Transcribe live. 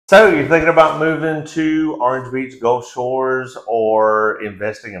So you're thinking about moving to Orange Beach, Gulf Shores, or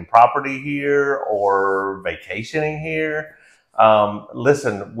investing in property here, or vacationing here?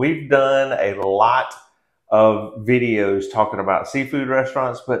 Listen, we've done a lot of videos talking about seafood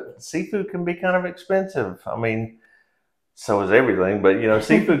restaurants, but seafood can be kind of expensive. I mean, so is everything, but you know,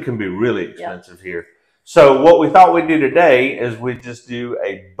 seafood can be really expensive here. So what we thought we'd do today is we just do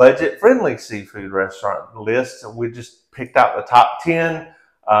a budget-friendly seafood restaurant list. We just picked out the top 10.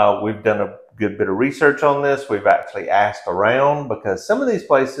 We've done a good bit of research on this. We've actually asked around because some of these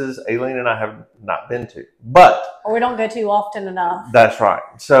places Aileen and I have not been to, but or we don't go too often enough. That's right.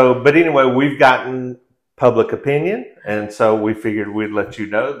 So, but anyway, we've gotten public opinion, and so we figured we'd let you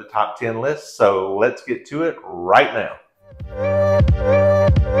know the top 10 list. So let's get to it right now.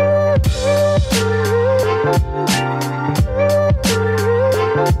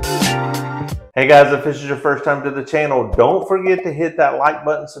 Hey guys, if this is your first time to the channel, don't forget to hit that like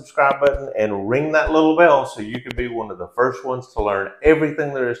button, subscribe button, and ring that little bell so you can be one of the first ones to learn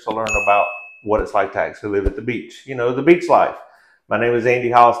everything there is to learn about what it's like to actually live at the beach. You know, the beach life. My name is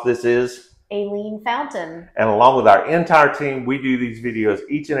Andy House. This is Aileen Fountain. And along with our entire team, we do these videos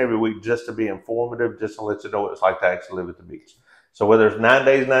each and every week just to be informative, just to let you know what it's like to actually live at the beach. So whether it's 9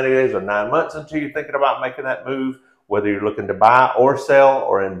 days, 90 days, or 9 months until you're thinking about making that move, whether you're looking to buy or sell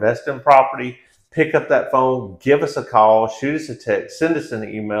or invest in property, pick up that phone, give us a call, shoot us a text, send us an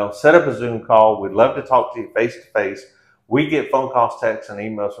email, set up a Zoom call. We'd love to talk to you face to face. We get phone calls, texts, and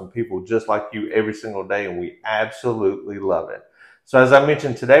emails from people just like you every single day, and we absolutely love it. So as I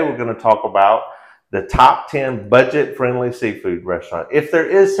mentioned today, we're going to talk about the top 10 budget-friendly seafood restaurant. If there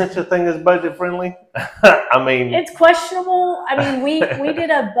is such a thing as budget-friendly, I mean... It's questionable. I mean, we did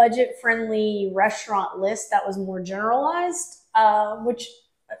a budget-friendly restaurant list that was more generalized, which,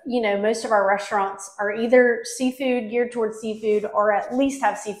 you know, most of our restaurants are either seafood, geared towards seafood, or at least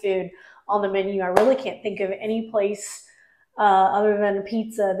have seafood on the menu. I really can't think of any place other than a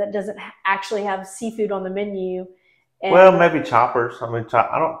pizza that doesn't actually have seafood on the menu. And well, maybe Choppers. I mean,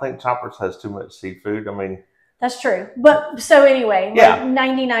 I don't think Choppers has too much seafood. I mean, that's true. But so anyway, yeah,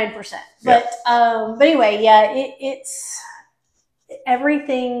 like 99%. But but anyway, yeah, it's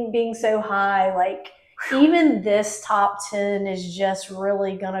everything being so high. Like even this top 10 is just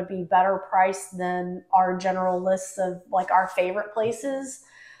really going to be better priced than our general list of like our favorite places.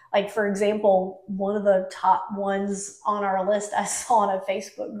 Like for example, one of the top ones on our list I saw in a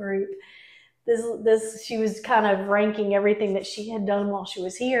Facebook group. She was kind of ranking everything that she had done while she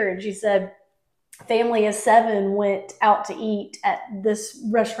was here, and she said family of 7 went out to eat at this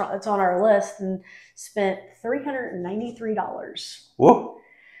restaurant that's on our list and spent $393. Whoa.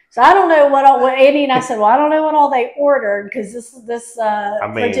 So I don't know what Andy and I said, well, I don't know what all they ordered because this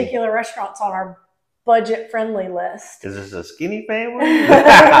particular restaurant's on our budget friendly list. Is this a skinny family?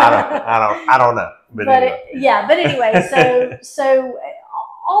 I don't know. But anyway. But anyway, so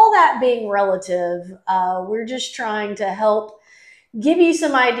all that being relative, we're just trying to help give you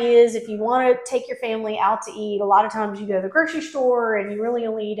some ideas. If you want to take your family out to eat, a lot of times you go to the grocery store and you really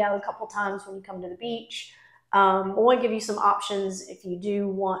only eat out a couple times when you come to the beach. We want to give you some options if you do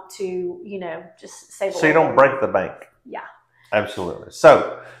want to, you know, just save a little. So you don't break the bank. Yeah. Absolutely.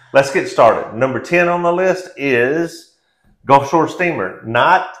 So let's get started. Number 10 on the list is Gulf Shore Steamer,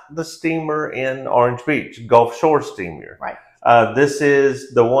 not the steamer in Orange Beach, Gulf Shore Steamer. Right. This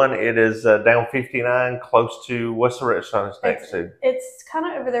is the one, it is down 59, close to, what's the restaurant it's next to? It's kind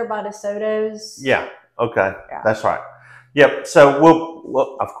of over there by DeSoto's. Yeah, okay, yeah. That's right. Yep, so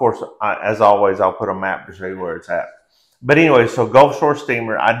we'll of course, as always, I'll put a map to show you where it's at. But anyway, so Gulf Shore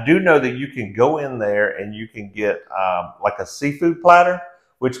Steamer, I do know that you can go in there and you can get like a seafood platter,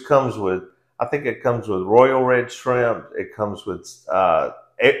 which comes with, I think it comes with royal red shrimp, it comes with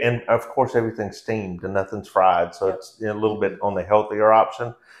and of course, everything's steamed and nothing's fried. So it's a little bit on the healthier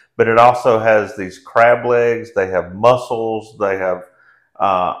option. But it also has these crab legs. They have mussels. They have,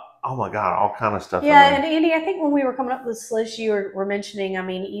 oh my God, all kind of stuff. Yeah, and Andy, I think when we were coming up with this list, you were mentioning, I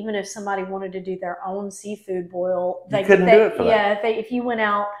mean, even if somebody wanted to do their own seafood boil, they couldn't do it for that. Yeah, if you went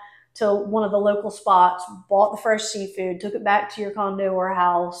out to one of the local spots, bought the fresh seafood, took it back to your condo or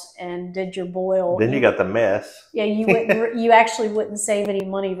house, and did your boil. Then you got the mess. Yeah, you wouldn't. You actually wouldn't save any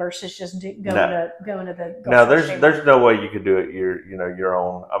money versus just going to the. No, there's no way you could do it your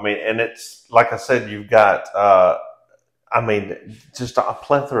own. I mean, and it's like I said, you've got I mean, just a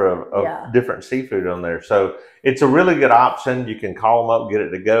plethora of different seafood on there. So it's a really good option. You can call them up, get it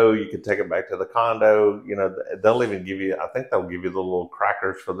to go. You can take it back to the condo. You know, they'll even give you, I think they'll give you the little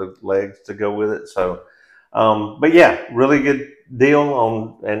crackers for the legs to go with it. So, but yeah, really good deal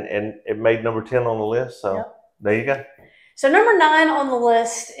on, and it made number 10 on the list. So there you go. So number 9 on the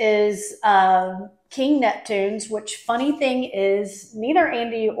list is King Neptune's, which funny thing is neither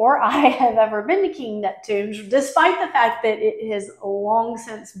Andy or I have ever been to King Neptune's, despite the fact that it has long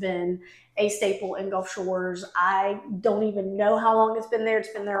since been a staple in Gulf Shores. I don't even know how long it's been there. It's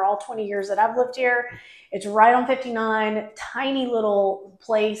been there all 20 years that I've lived here. It's right on 59, tiny little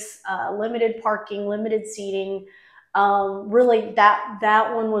place, limited parking, limited seating. Really,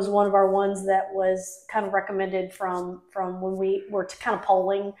 that one was one of our ones that was kind of recommended from when we were kind of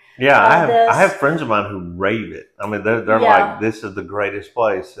polling. Yeah, I have friends of mine who rave it. I mean, they're like, this is the greatest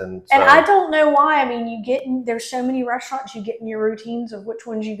place, and I don't know why. I mean, there's so many restaurants, you get in your routines of which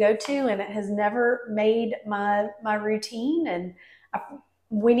ones you go to, and it has never made my routine, and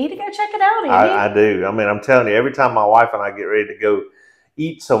we need to go check it out, Andy. I do. I mean, I'm telling you, every time my wife and I get ready to go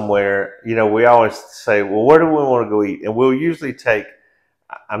eat somewhere, you know, we always say, well, where do we want to go eat? And we'll usually take,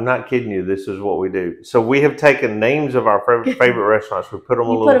 I'm not kidding you, this is what we do. So we have taken names of our favorite restaurants. We put them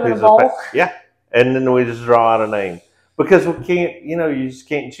on a little piece of paper. Yeah. And then we just draw out a name. Because we can't, you know, you just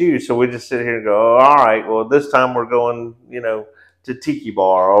can't choose. So we just sit here and go, oh, all right, well, this time we're going, you know, to Tiki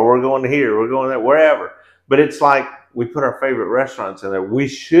Bar, or we're going to here, we're going there, wherever. But it's like we put our favorite restaurants in there. We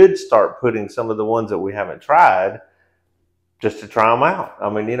should start putting some of the ones that we haven't tried just to try them out.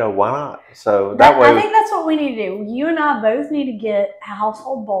 I mean, you know, why not? So that way, I think that's what we need to do. You and I both need to get a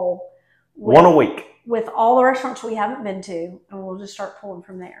household bowl. One a week. With all the restaurants we haven't been to, and we'll just start pulling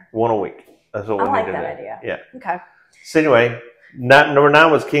from there. One a week. That's what we need to do. I like that idea. Yeah. Okay. So anyway, number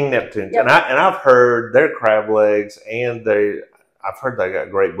 9 was King Neptune's. Yep. And I've heard their crab legs, and I've heard they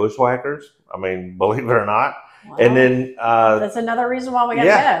got great bushwhackers. I mean, believe it or not. Wow. And then that's another reason why we got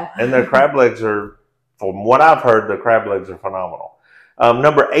to go. And their crab legs are, from what I've heard, the crab legs are phenomenal.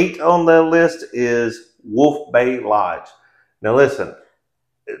 Number 8 on the list is Wolf Bay Lodge. Now listen,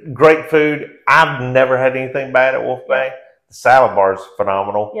 great food. I've never had anything bad at Wolf Bay. The salad bar is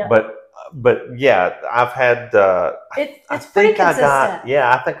phenomenal. Yeah. But yeah, I've had. It's pretty consistent.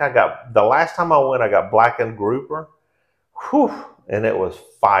 I think I got, the last time I went, I got blackened grouper. Whew. And it was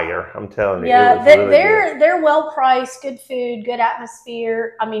fire. I'm telling you. Yeah, they're well priced, good food, good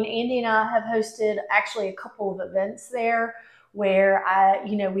atmosphere. I mean, Andy and I have hosted actually a couple of events there where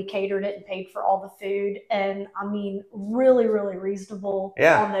we catered it and paid for all the food, and I mean, really, really reasonable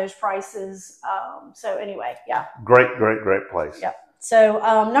on those prices. So anyway, yeah. Great place. Yeah. So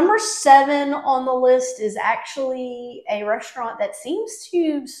number 7 on the list is actually a restaurant that seems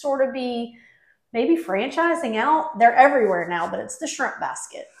to sort of be maybe franchising out. They're everywhere now, but it's the Shrimp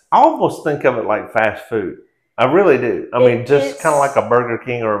Basket. I almost think of it like fast food. I really do. I mean, just kind of like a Burger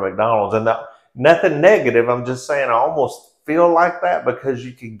King or a McDonald's. And nothing negative. I'm just saying I almost feel like that because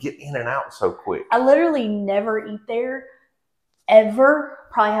you can get in and out so quick. I literally never eat there, ever.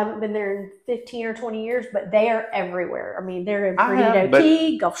 Probably haven't been there in 15 or 20 years, but they are everywhere. I mean, they're in Perdido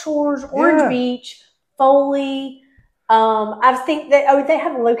Key, Gulf Shores, Orange Beach, Foley. I think they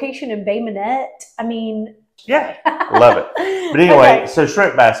have a location in Bay Minette. I mean, yeah, love it. But anyway, so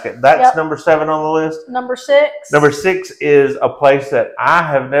Shrimp Basket, that's number 7 on the list. Number 6. Number 6 is a place that I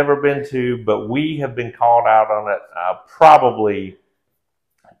have never been to, but we have been called out on it probably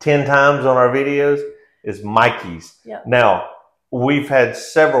 10 times on our videos, is Mikey's. Yep. Now, we've had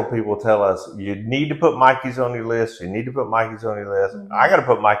several people tell us, you need to put Mikey's on your list. You need to put Mikey's on your list. Mm-hmm. I got to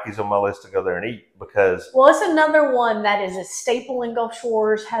put Mikey's on my list to go there and eat because... Well, it's another one that is a staple in Gulf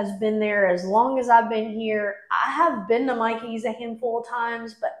Shores, has been there as long as I've been here. I have been to Mikey's a handful of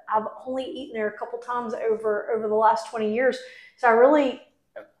times, but I've only eaten there a couple times over the last 20 years. So I really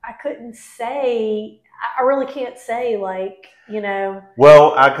can't say, like,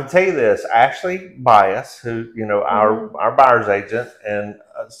 Well, I can tell you this. Ashley Bias, who, our buyer's agent, and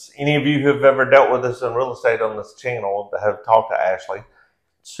any of you who have ever dealt with us in real estate on this channel have talked to Ashley.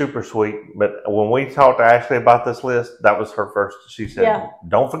 Super sweet. But when we talked to Ashley about this list, that was her first. She said,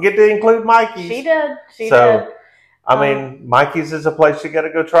 don't forget to include Mikey's. She did. She did. I mean, Mikey's is a place you got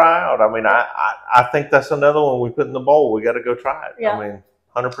to go try out. I mean, I think that's another one we put in the bowl. We got to go try it. Yeah. I mean,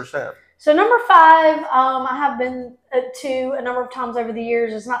 100%. So number 5, I have been to a number of times over the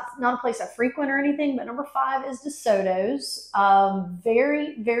years. It's not a place I frequent or anything, but number 5 is DeSoto's.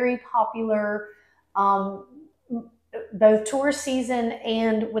 Very, very popular, both tourist season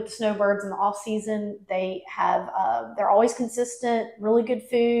and with the snowbirds in the off season. They have, they're always consistent, really good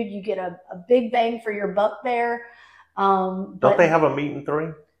food. You get a big bang for your buck there. Don't they have a meat and 3?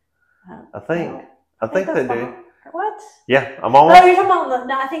 I think they do. What? Yeah, I'm almost. Oh, you're talking about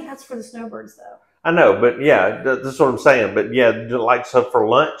no, I think that's for the snowbirds though. I know, but yeah, that's what I'm saying. But yeah, like so for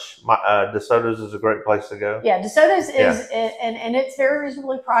lunch, DeSoto's is a great place to go. Yeah, DeSoto's Yeah. is, and it's very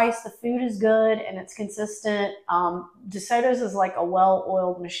reasonably priced. The food is good and it's consistent. DeSoto's is like a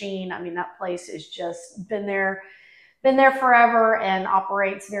well-oiled machine. I mean, that place has just been there forever and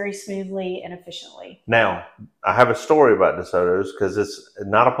operates very smoothly and efficiently. Now, I have a story about DeSoto's because it's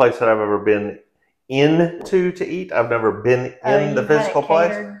not a place that I've ever been into to eat. I've never been in the physical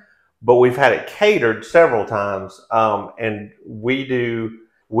place, but we've had it catered several times. And we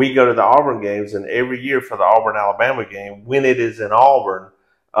go to the Auburn games, and every year for the Auburn Alabama game, when it is in Auburn,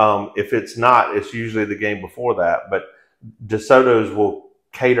 if it's not, it's usually the game before that. But DeSoto's will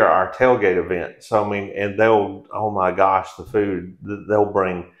cater our tailgate event. So I mean, and they'll, oh my gosh, the food, they'll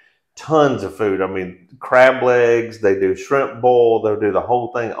bring tons of food. I mean, crab legs, they do shrimp bowl, they'll do the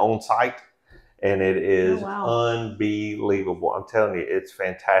whole thing on site. And it is unbelievable. I'm telling you, it's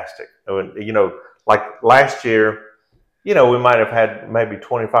fantastic. You know, like last year, you know, we might have had maybe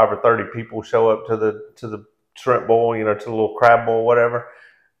 25 or 30 people show up to the shrimp bowl, you know, to the little crab bowl, whatever.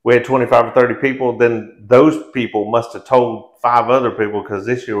 We had 25 or 30 people. Then those people must have told 5 other people, because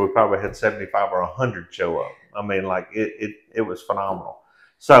this year we probably had 75 or 100 show up. I mean, like it was phenomenal.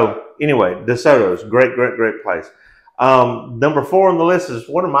 So anyway, DeSoto's, great place. Number 4 on the list is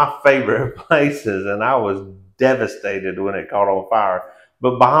one of my favorite places, and I was devastated when it caught on fire.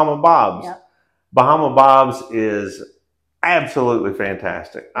 But Bahama Bob's. Yep. Bahama Bob's is absolutely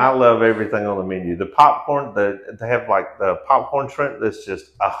fantastic. Yep. I love everything on the menu. The popcorn, they have like the popcorn shrimp that's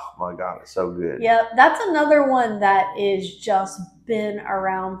just, oh my God, it's so good. Yeah, that's another one that is just been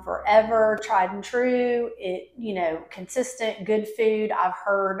around forever, tried and true. It, you know, consistent, good food. I've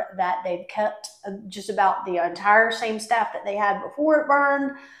heard that they've kept just about the entire same staff that they had before it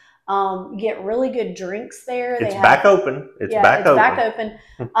burned. Get really good drinks there. It's back open. It's back open.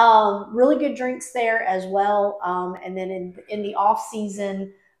 Really good drinks there as well. And then in the off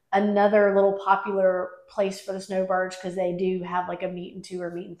season, another little popular place for the snowbirds, because they do have like a meet and 2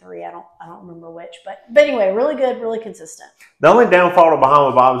 or meet and 3. I don't remember which, but anyway, really good, really consistent. The only downfall to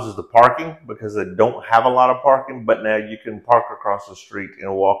Bahama Bob's is the parking, because they don't have a lot of parking. But now you can park across the street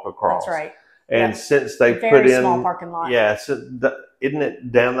and walk across. That's right. And since they put in small parking lot, yeah, so isn't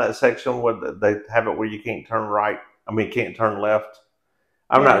it down that section where they have it where you can't turn right? I mean, can't turn left.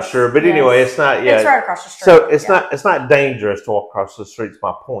 I'm not sure, but anyway, it's not. Yeah, it's right across the street. So it's not dangerous to walk across the street. It's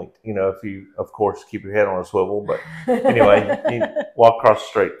my point. You know, if you, of course, keep your head on a swivel. But anyway, you walk across the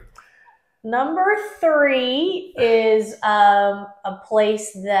street. Number 3 is a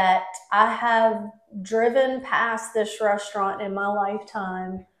place that I have driven past this restaurant in my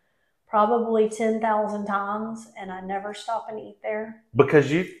lifetime probably 10,000 times, and I never stop and eat there. Because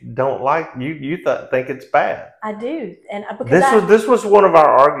you don't like, you think it's bad. I do. And because this was one of our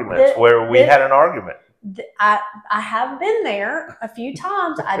arguments where we had an argument. I have been there a few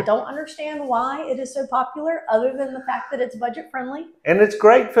times. I don't understand why it is so popular, other than the fact that it's budget friendly. And it's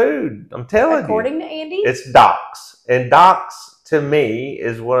great food. I'm telling you. According to Andy. It's Doc's. And Doc's, to me,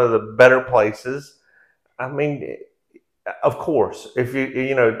 is one of the better places. I mean, of course, if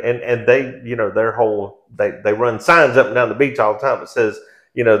you know, and they, you know, their whole, they run signs up and down the beach all the time that says,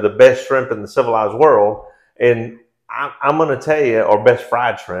 you know, the best shrimp in the civilized world. And I'm going to tell you, or best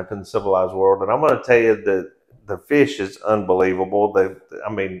fried shrimp in the civilized world. And I'm going to tell you that the fish is unbelievable.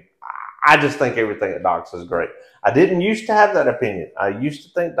 I mean, I just think everything at Doc's is great. I didn't used to have that opinion. I used to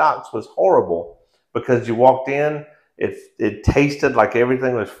think Doc's was horrible because you walked in, it tasted like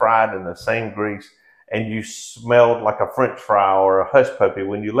everything was fried in the same grease, and you smelled like a French fry or a hush puppy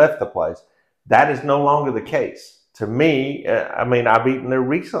when you left the place. That is no longer the case. To me, I mean, I've eaten there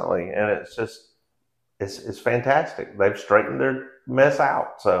recently, and it's just, it's fantastic. They've straightened their mess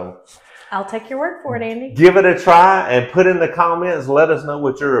out. So I'll take your word for it, Andy. Give it a try and put in the comments. Let us know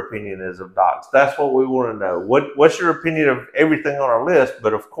what your opinion is of Doc's. That's what we want to know. What's your opinion of everything on our list?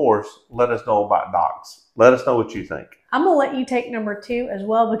 But of course, let us know about Doc's. Let us know what you think. I'm going to let you take number 2 as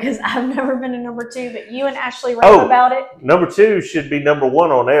well, because I've never been to number 2, but you and Ashley wrote about it. Number 2 should be number 1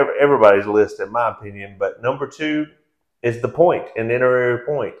 on everybody's list, in my opinion. But number 2 is the Point, an Inner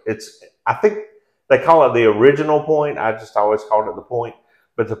Point. I think they call it the original Point. I just always called it the Point.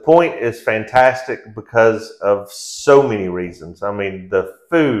 But the Point is fantastic because of so many reasons. I mean, the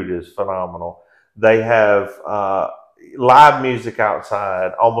food is phenomenal. They have live music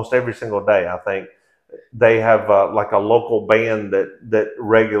outside almost every single day, I think. They have like a local band that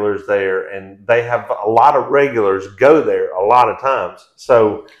regulars there, and they have a lot of regulars go there a lot of times.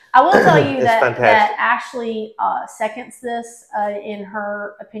 So I will tell you that Ashley seconds this in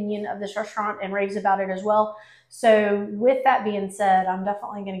her opinion of this restaurant and raves about it as well. So with that being said, I'm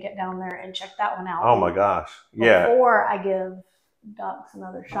definitely going to get down there and check that one out. Oh my gosh. Yeah. Before I give Doc's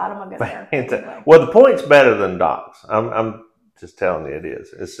another shot, I'm going to go there. Anyway. Well, the Point's better than Doc's. I'm just telling you it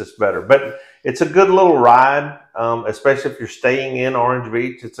is. It's just better. But it's a good little ride, especially if you're staying in Orange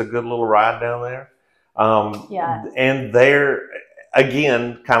Beach. It's a good little ride down there. Yeah. And there,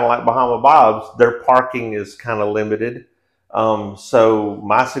 again, kind of like Bahama Bob's, their parking is kind of limited. So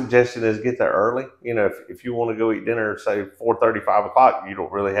my suggestion is get there early. You know, if you want to go eat dinner, say 4:30, 5 o'clock, you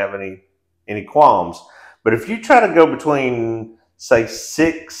don't really have any qualms. But if you try to go between, say,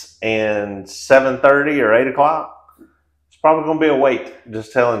 6 and 7:30 or 8 o'clock, it's probably going to be a wait.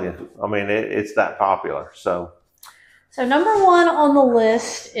 Just telling you. I mean, it's that popular. So number one on the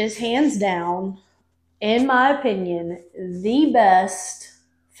list is hands down, in my opinion, the best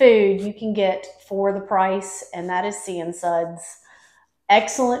food you can get for the price, and that is Sea and Suds.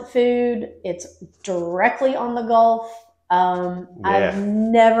 Excellent food. It's directly on the Gulf. I've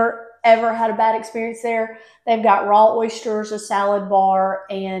never ever had a bad experience there. They've got raw oysters, a salad bar,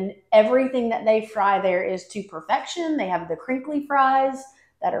 and everything that they fry there is to perfection. They have the crinkly fries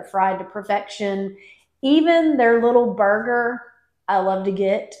that are fried to perfection. Even their little burger, I love to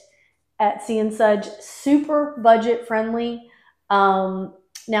get at Sea and Suds, super budget friendly.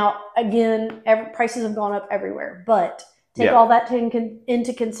 Now, again, prices have gone up everywhere, but take all that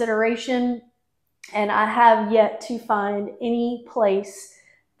into consideration. And I have yet to find any place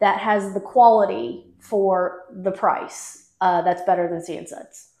that has the quality for the price that's better than Sea and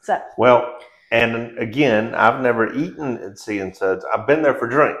Suds. So, well, and again, I've never eaten at Sea and Suds. I've been there for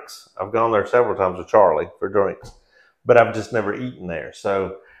drinks. I've gone there several times with Charlie for drinks, but I've just never eaten there.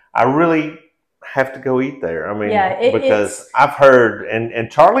 So I really have to go eat there. I mean, because I've heard,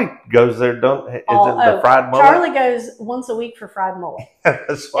 and Charlie goes there. Is it the fried mullet? Charlie goes once a week for fried mullet.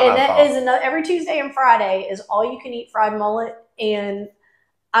 That's what I thought. Is every Tuesday and Friday is all you can eat fried mullet. And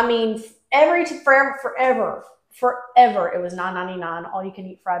I mean, forever, it was $9.99 all you can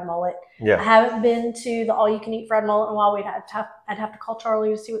eat fried mullet. Yeah. I haven't been to the all you can eat fried mullet in a while. I'd have to call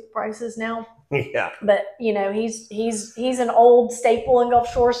Charlie to see what the price is now. Yeah. But you know, he's an old staple in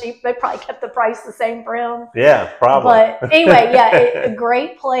Gulf Shore, so they probably kept the price the same for him. Yeah, probably. But anyway, yeah, a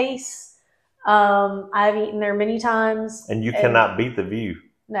great place. I've eaten there many times. And you cannot beat the view.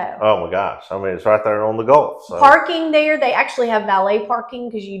 No. Oh my gosh. I mean, it's right there on the Gulf. So. Parking there, they actually have valet parking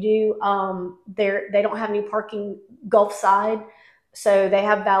because you do, they don't have any parking Gulf side. So they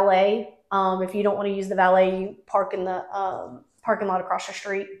have valet. If you don't want to use the valet, you park in the parking lot across the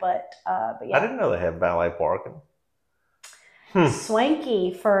street. But yeah. I didn't know they had valet parking.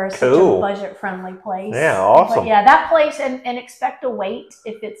 Swanky for such a budget-friendly place. Yeah, awesome. But yeah, that place, and expect a wait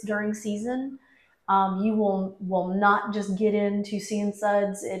if it's during season. You will not just get into Sea and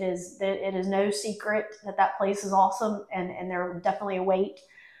Suds. It is no secret that place is awesome, and there definitely a wait.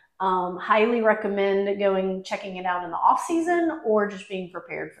 Highly recommend checking it out in the off season or just being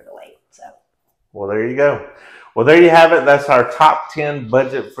prepared for the wait. So, well, there you go. Well, there you have it. That's our top 10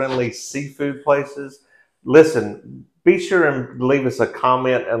 budget-friendly seafood places. Listen, be sure and leave us a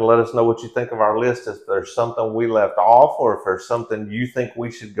comment and let us know what you think of our list. If there's something we left off, or if there's something you think we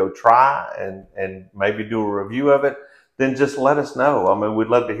should go try and maybe do a review of it, then just let us know. I mean, we'd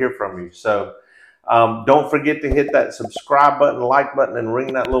love to hear from you. So don't forget to hit that subscribe button, like button, and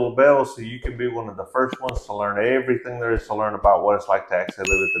ring that little bell so you can be one of the first ones to learn everything there is to learn about what it's like to actually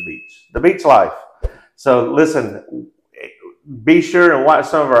live at the beach. The beach life. So listen, be sure and watch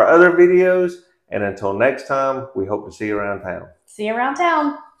some of our other videos. And until next time, we hope to see you around town. See you around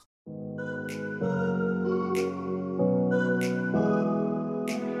town.